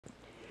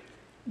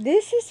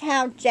This is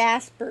how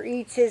Jasper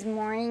eats his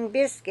morning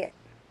biscuit.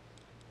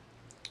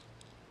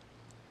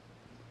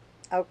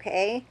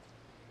 Okay?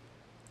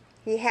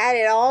 He had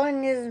it all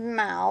in his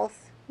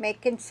mouth,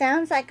 making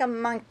sounds like a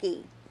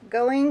monkey,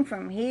 going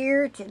from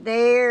here to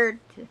there,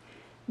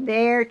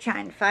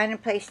 trying to find a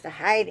place to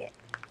hide it.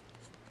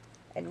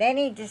 And then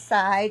he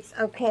decides,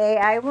 okay,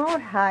 I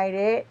won't hide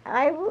it,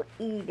 I will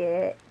eat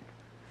it.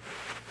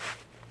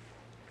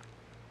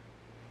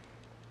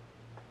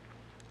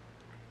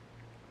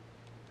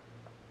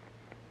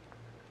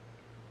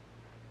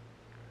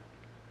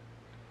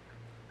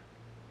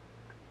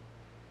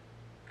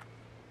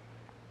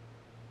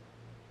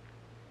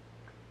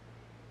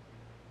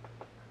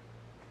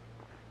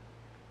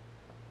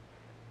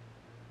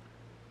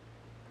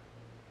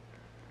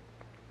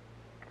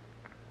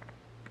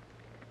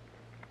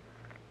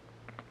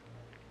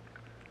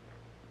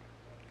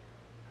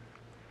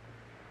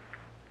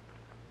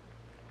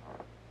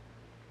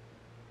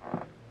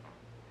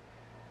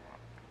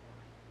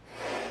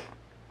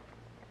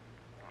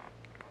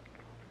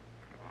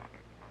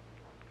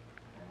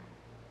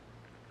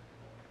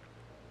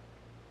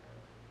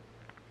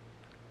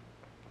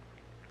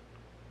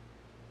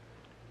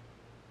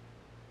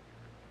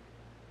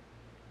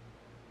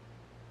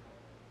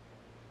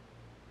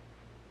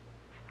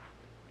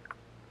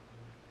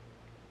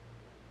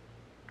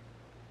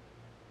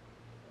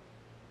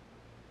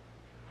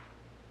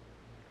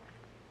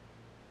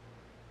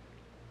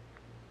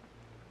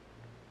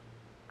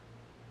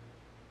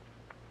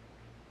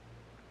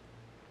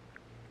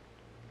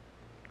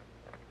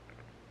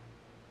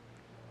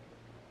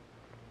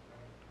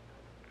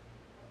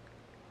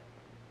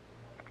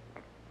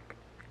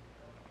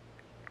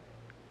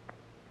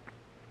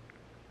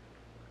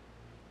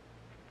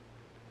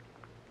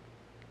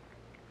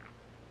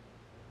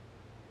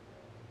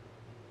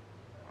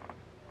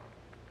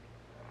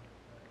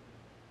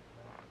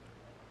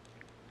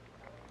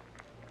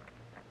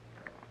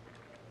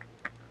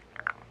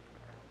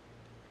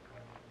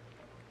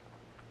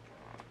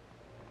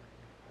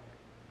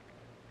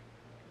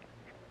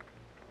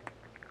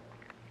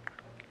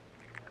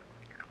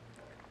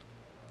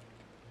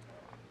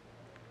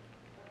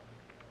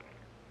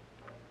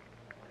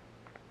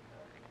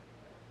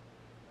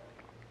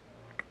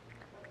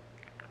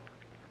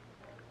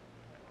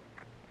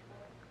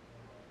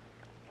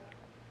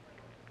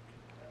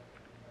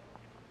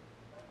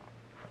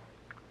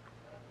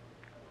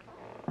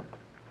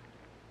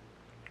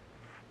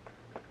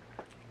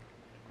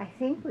 I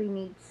think we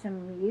need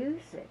some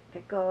music to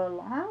go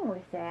along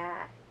with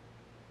that.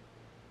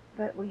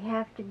 But we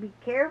have to be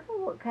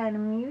careful what kind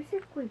of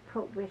music we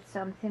put with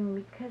something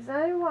because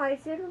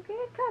otherwise it'll get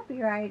a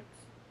copyright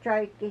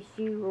strike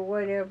issue or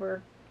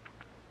whatever.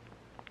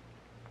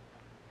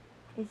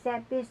 Is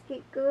that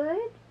biscuit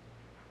good?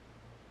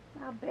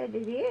 I'll bet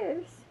it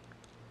is.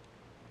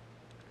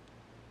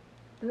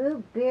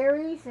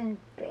 Blueberries and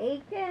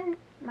bacon?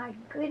 My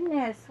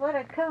goodness, what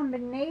a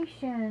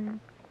combination.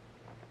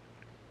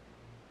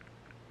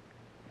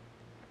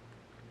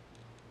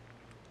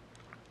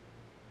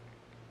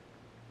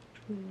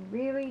 He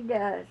really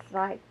does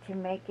like to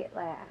make it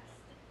last.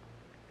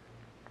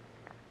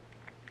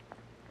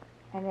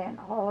 And then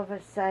all of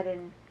a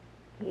sudden,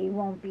 he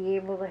won't be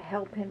able to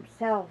help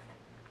himself.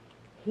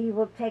 He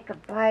will take a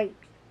bite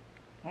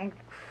and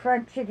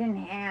crunch it in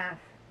half.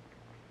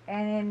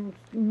 And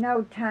in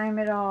no time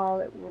at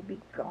all, it will be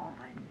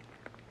gone.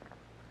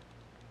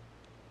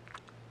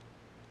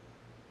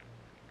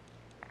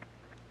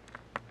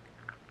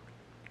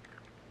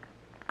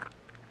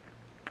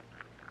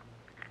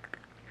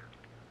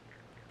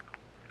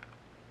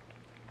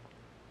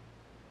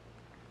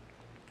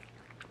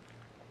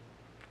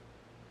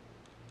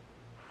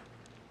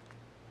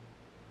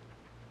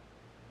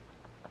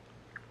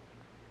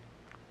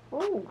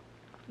 Oh,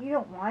 you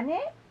don't want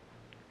it?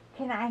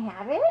 Can I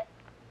have it?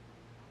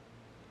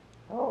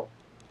 Oh,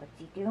 what's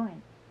he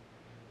doing?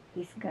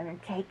 He's gonna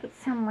take it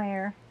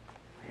somewhere.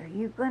 Where are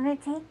you gonna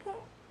take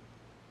it?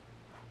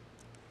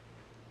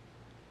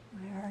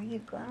 Where are you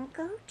gonna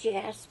go,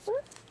 Jasper?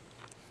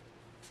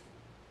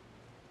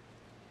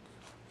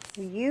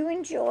 You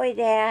enjoy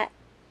that.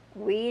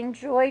 We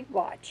enjoyed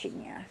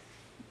watching you.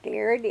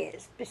 There it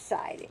is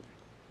beside him.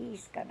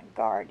 He's gonna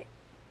guard it.